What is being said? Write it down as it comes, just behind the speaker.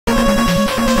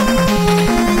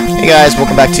Hey guys,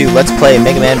 welcome back to Let's Play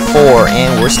Mega Man 4,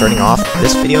 and we're starting off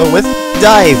this video with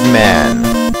Dive Man,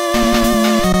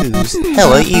 who's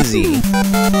hella easy.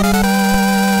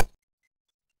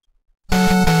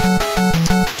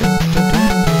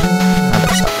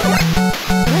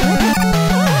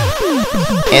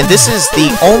 And this is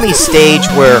the only stage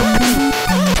where...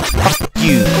 Fuck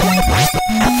you.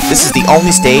 This is the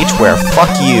only stage where... Fuck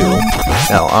you.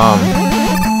 No,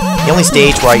 the only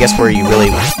stage where I guess where you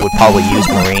really would probably use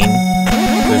Marine.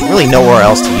 There's really nowhere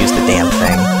else to use the damn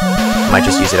thing. I might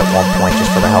just use it at one point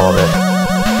just for the hell of it.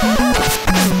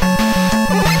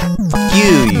 Fuck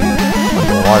you, you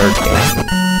underwater damn.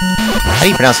 How do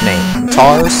you pronounce the name?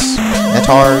 Metars?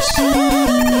 Metars?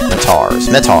 Metars.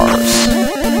 Metars.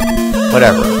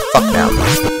 Whatever. Fuck them.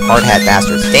 Hard hat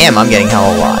bastards. Damn, I'm getting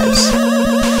hella lives.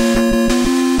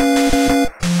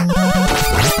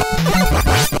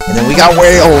 And then we got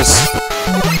whales!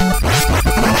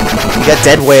 We got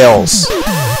dead whales.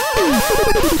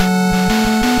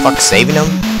 Fuck, saving them?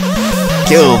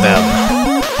 Kill them.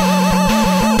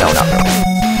 No, not really.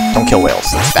 Don't kill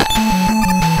whales. That's bad.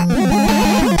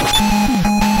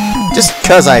 Just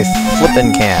cause I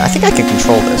flippin' can. I think I can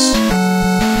control this.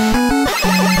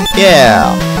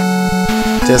 Yeah.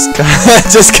 Just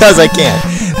cause I can.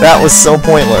 That was so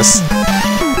pointless.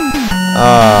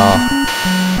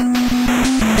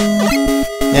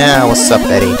 Yeah, what's up,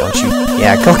 Eddie? Don't you...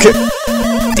 Yeah, go get...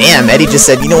 Damn, Eddie just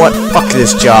said, you know what? Fuck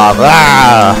this job.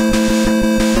 Ah!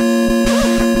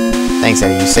 Thanks,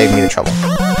 Eddie. You saved me the trouble.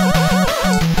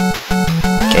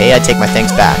 Okay, I take my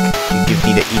thanks back. You give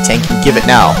me the E-Tank, you give it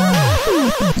now.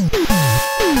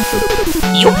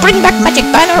 You bring back magic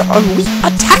banner or we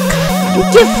attack. You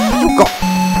give, you go.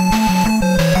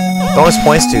 Bonus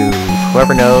points to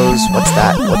whoever knows what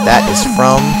that is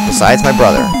from, besides my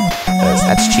brother. Because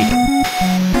that's cheating.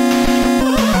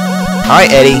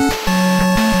 Alright, Eddie.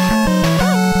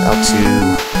 About to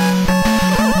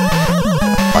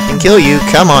fucking kill you.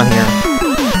 Come on here.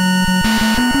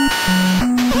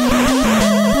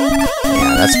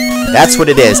 Yeah, that's what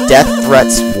it is. Death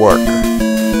threats work.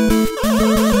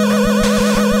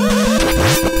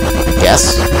 I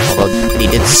guess. Although he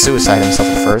did suicide himself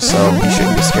at first, so he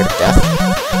shouldn't be scared of death.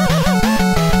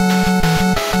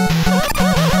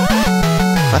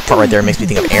 That part right there makes me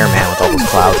think of Airman with all those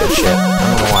clouds and shit. I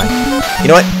don't know why. You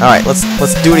know what? Alright, let's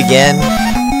do it again.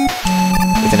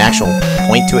 With an actual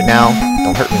point to it now.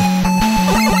 Don't hurt me.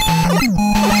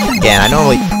 Again, I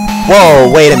normally...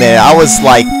 Whoa, wait a minute. I was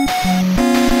like...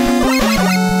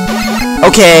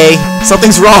 Okay,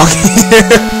 something's wrong here.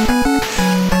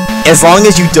 As long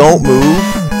as you don't move...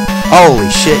 Holy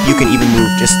shit, you can even move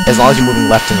just as long as you're moving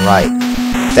left and right.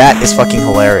 That is fucking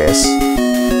hilarious.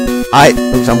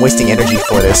 Oops, I'm wasting energy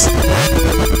for this.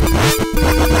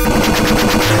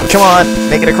 Come on,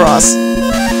 make it across.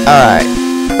 Alright.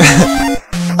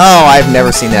 Oh, I've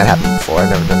never seen that happen before.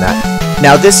 I've never done that.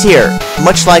 Now this here,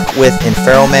 much like with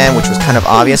Infernal Man, which was kind of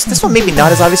obvious, this one maybe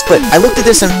not as obvious, but I looked at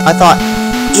this and I thought,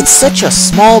 it's such a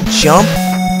small jump.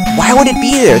 Why would it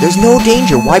be there? There's no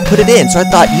danger. Why put it in? So I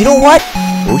thought, you know what?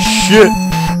 Oh shit.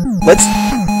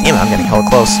 Damn it, I'm getting hella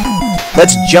close.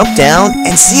 Let's jump down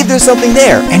and see if there's something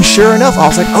there. And sure enough,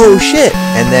 I was like, oh shit.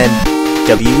 And then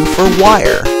W for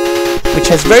wire, which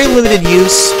has very limited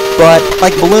use, but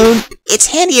like Balloon, it's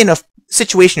handy in a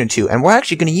situation or two, and we're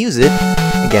actually going to use it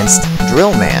against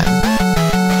Drill Man.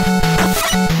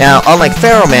 Now, unlike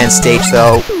Pharaoh Man's stage,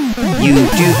 though, you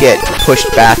do get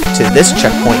pushed back to this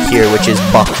checkpoint here, which is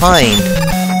behind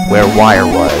where Wire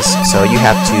was. So you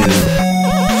have to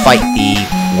fight the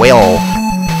whale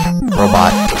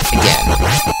robot again.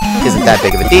 Isn't that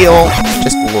big of a deal,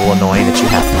 just a little annoying that you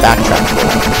have to backtrack for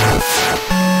it.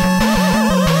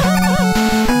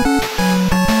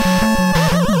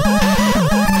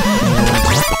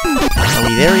 Are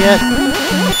we there yet?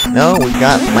 No, we've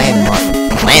got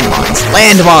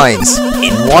landmines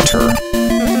in water.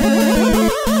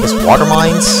 Is water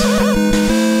mines?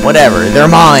 Whatever, they're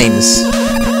mines.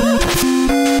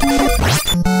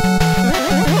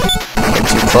 Get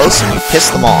too close and you piss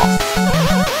them off.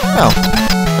 Oh, I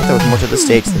thought there was more to the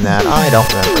stage than that. I don't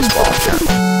remember as well,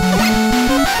 apparently.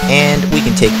 And we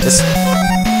can take this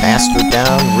bastard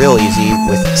down real easy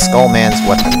with Skullman's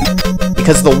weapon.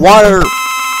 Because the water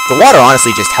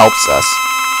honestly just helps us.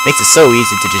 Makes it so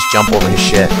easy to just jump over his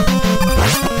shit.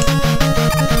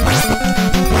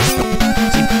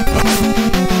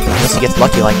 Unless he gets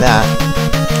lucky like that.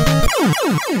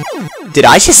 Did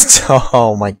I just...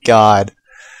 Oh my god.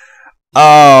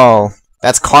 Oh,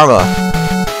 that's karma.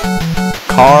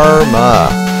 Karma.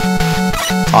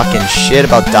 Talking shit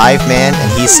about Dive Man,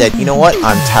 and he said, you know what?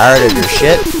 I'm tired of your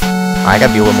shit. I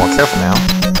gotta be a little more careful now.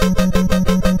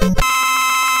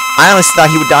 I honestly thought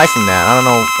he would die from that. I don't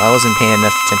know. I wasn't paying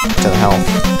enough attention to the health.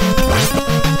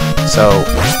 So,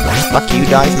 fuck you,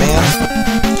 Dive Man.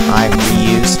 I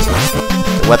reused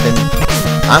the weapon.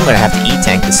 I'm gonna have to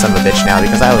E-tank this son of a bitch now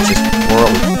because I was just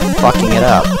royally fucking it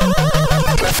up.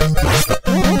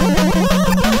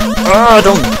 Oh,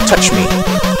 don't touch me.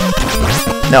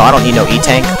 No, I don't need no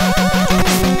E-tank.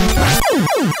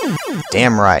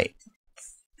 Damn right.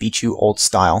 Beat you old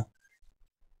style.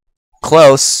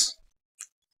 Close.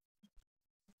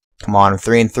 Come on, I'm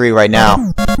 3 and 3 right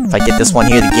now. If I get this one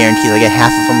here, the guarantee I get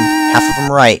half of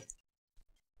them right.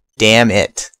 Damn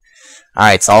it.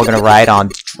 Alright, it's all gonna ride on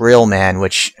Drill Man,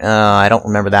 which, I don't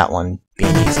remember that one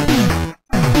being easy.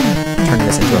 Turning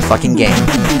this into a fucking game.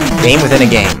 Game within a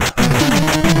game.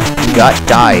 You got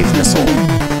Dive Missile.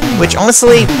 Which,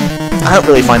 honestly, I don't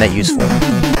really find that useful.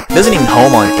 It doesn't even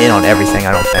home in on everything,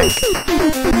 I don't think.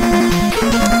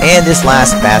 And this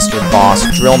last bastard boss,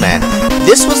 Drill Man.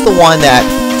 This was the one that,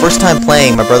 first time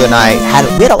playing, my brother and I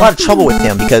we had a lot of trouble with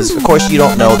him because, of course, you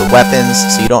don't know the weapons,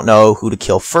 so you don't know who to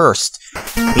kill first.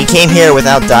 He came here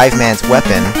without Dive Man's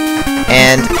weapon,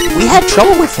 and we had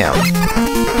trouble with him.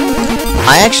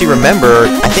 I actually remember,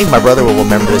 I think my brother will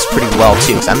remember this pretty well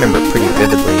too, because I remember it pretty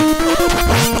vividly.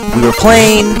 We were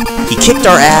playing, he kicked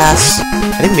our ass,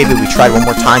 I think maybe we tried one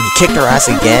more time, he kicked our ass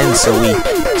again, so we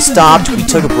stopped, we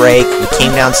took a break, we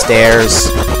came downstairs,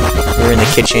 we were in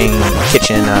the kitchen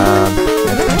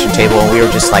table, and we were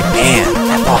just like, man,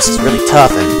 that boss is really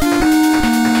tough, and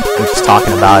we were just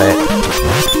talking about it.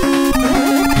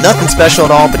 Nothing special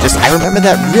at all, but just, I remember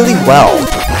that really well.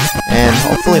 And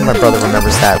hopefully my brother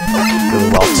remembers that really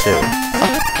well too.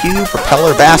 Fuck you,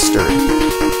 propeller bastard.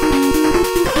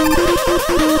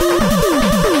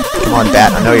 Come on,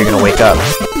 Bat, I know you're gonna wake up.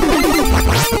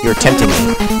 You're tempting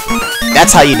me.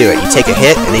 That's how you do it. You take a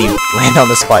hit, and then you land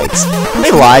on the spikes. How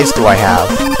many lives do I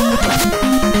have?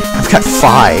 I've got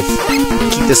 5.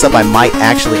 Keep this up, I might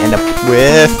actually end up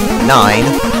with 9.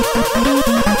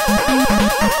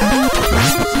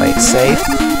 Play it safe.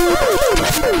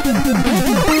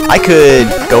 I could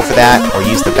go for that, or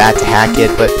use the bat to hack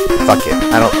it, but fuck it.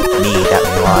 I don't need that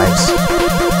many lives.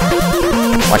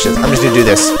 Watch this. I'm just gonna do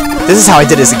this. This is how I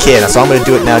did as a kid, so I'm gonna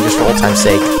do it now just for old time's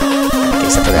sake. Okay,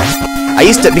 except for that. I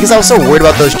used to, because I was so worried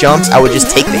about those jumps, I would just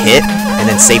take the hit, and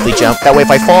then safely jump. That way if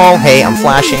I fall, hey, I'm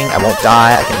flashing, I won't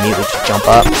die, I can immediately just jump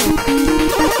up.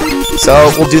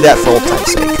 So, we'll do that for old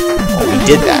time's sake. Well, we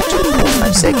did that for old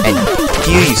time's sake. And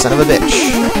you son of a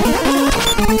bitch.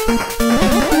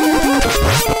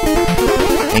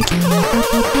 Thank you.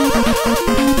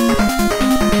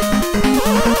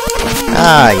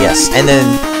 Ah, yes. And then,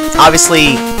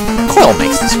 obviously, Coil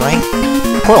makes this, right?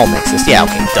 Coil makes this. Yeah,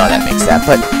 okay, duh, that makes that.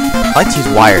 But I like to use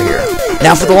wire here.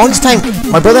 Now, for the longest time,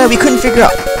 my brother and I, we couldn't figure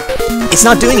out. It's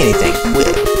not doing anything.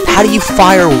 How do you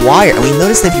fire wire? And we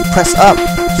noticed that if you press up,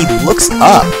 he looks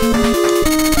up.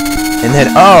 And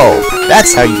then, oh,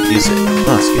 that's how you use it.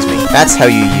 Oh, excuse me. That's how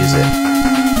you use it.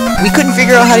 We couldn't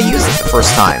figure out how to use it the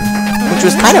first time, which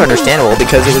was kind of understandable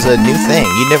because it was a new thing.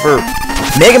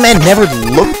 Mega Man never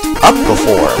looked up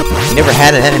before. He never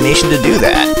had an animation to do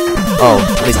that. Oh,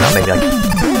 at least not maybe like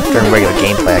during regular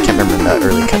gameplay. I can't remember in the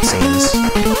early cutscenes.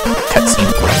 Cutscene,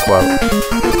 quote unquote.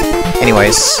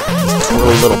 Anyways, these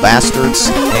twirly little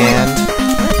bastards, and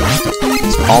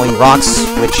these falling rocks,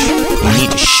 which you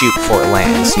need to shoot before it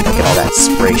lands, so you don't get all that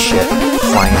spray shit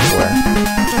flying everywhere.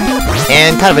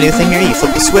 And kind of a new thing here, you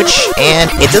flip the switch, and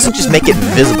it doesn't just make it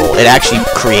visible, it actually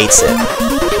creates it.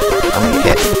 I'm gonna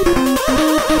get hit.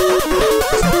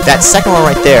 That second one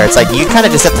right there, it's like, you kind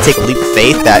of just have to take a leap of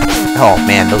faith that, oh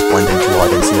man, those blend in too well,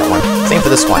 I didn't see that one. Same for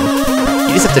this one.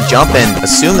 You just have to jump and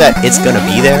assume that it's gonna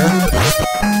be there.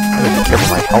 I'm gonna be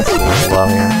careful, my health is a little low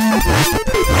here.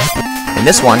 And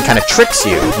this one kind of tricks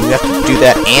you. You have to do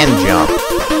that and jump.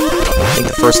 I think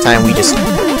the first time we just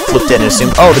flipped it and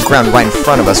assumed, oh, the ground right in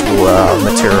front of us will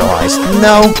materialize.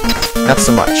 No, not so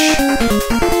much.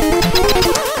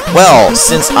 Well,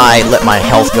 since I let my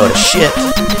health go to shit,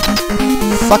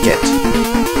 fuck it.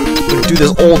 We're gonna do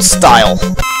this old style.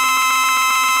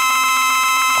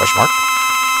 Question mark?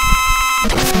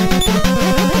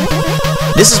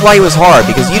 This is why he was hard,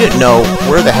 because you didn't know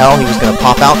where the hell he was gonna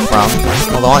pop out from.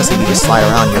 Although honestly, if you just slide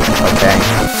around, you're okay.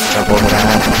 Jump over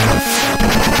that.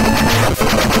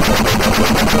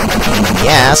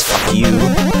 Yes, fuck you.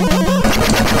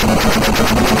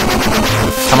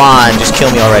 Come on, just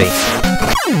kill me already.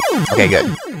 Okay,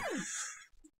 good.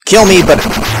 Kill me, but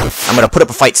I'm gonna put up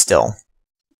a fight still.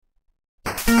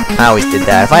 I always did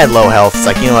that. If I had low health, it's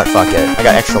like, you know what, fuck it. I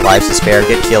got extra lives to spare,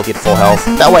 get killed, get full health.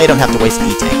 That way I don't have to waste the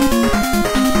E-tank.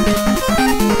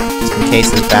 Just in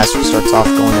case this bastard starts off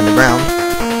going underground.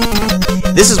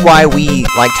 This is why we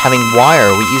liked having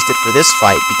wire. We used it for this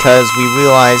fight because we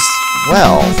realized,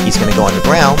 well, if he's gonna go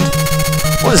underground,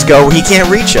 we'll just go where he can't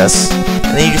reach us.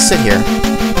 And then you just sit here.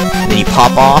 And then you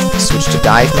pop off, switch to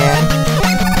Dive Man.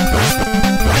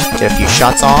 Get a few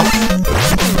shots off.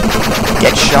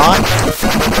 Get shot.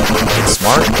 Get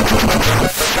smart.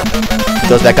 He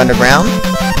goes back underground.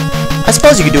 I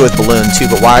suppose you could do it with balloon too,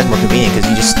 but wire is more convenient because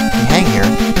you just can hang here.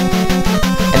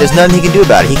 And there's nothing he can do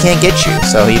about it. He can't get you,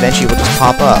 so he eventually will just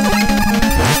pop up.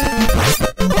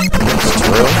 It's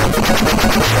true.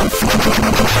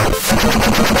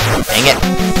 Dang it.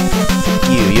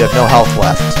 You have no health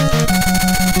left.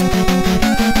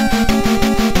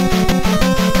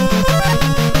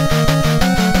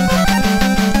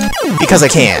 Because I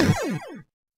can.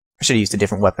 I should have used a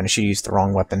different weapon. I should have used the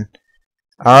wrong weapon.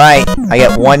 Alright, I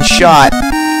get one shot.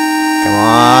 Come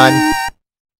on.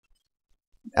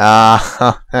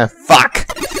 Fuck.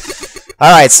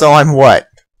 Alright, so I'm what?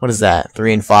 What is that?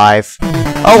 3 and 5?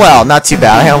 Oh well, not too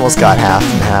bad. I almost got half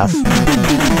and half.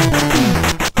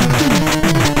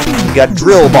 We got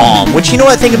Drill Bomb, which, you know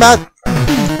what I think about?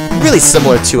 Really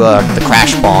similar to the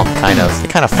Crash Bomb, kind of.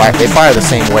 They fire the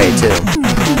same way, too.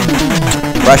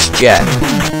 Rush Jet.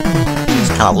 It's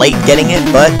kind of late getting it,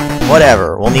 but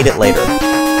whatever. We'll need it later.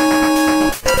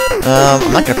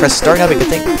 I'm not gonna press start. That'd be a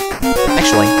good thing.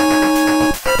 Actually,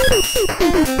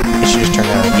 I should just turn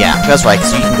the... Yeah, that's right,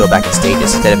 because you can go back in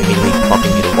stages instead of immediately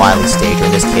bumping you to Wily's stage, or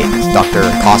in this case, Dr.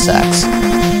 Cossacks.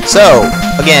 So,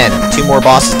 again, 2 more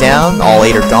bosses down, all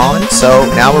 8 are gone, so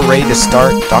now we're ready to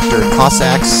start Dr.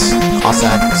 Cossacks'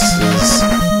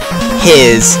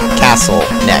 his castle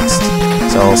next.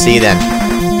 So, see you then.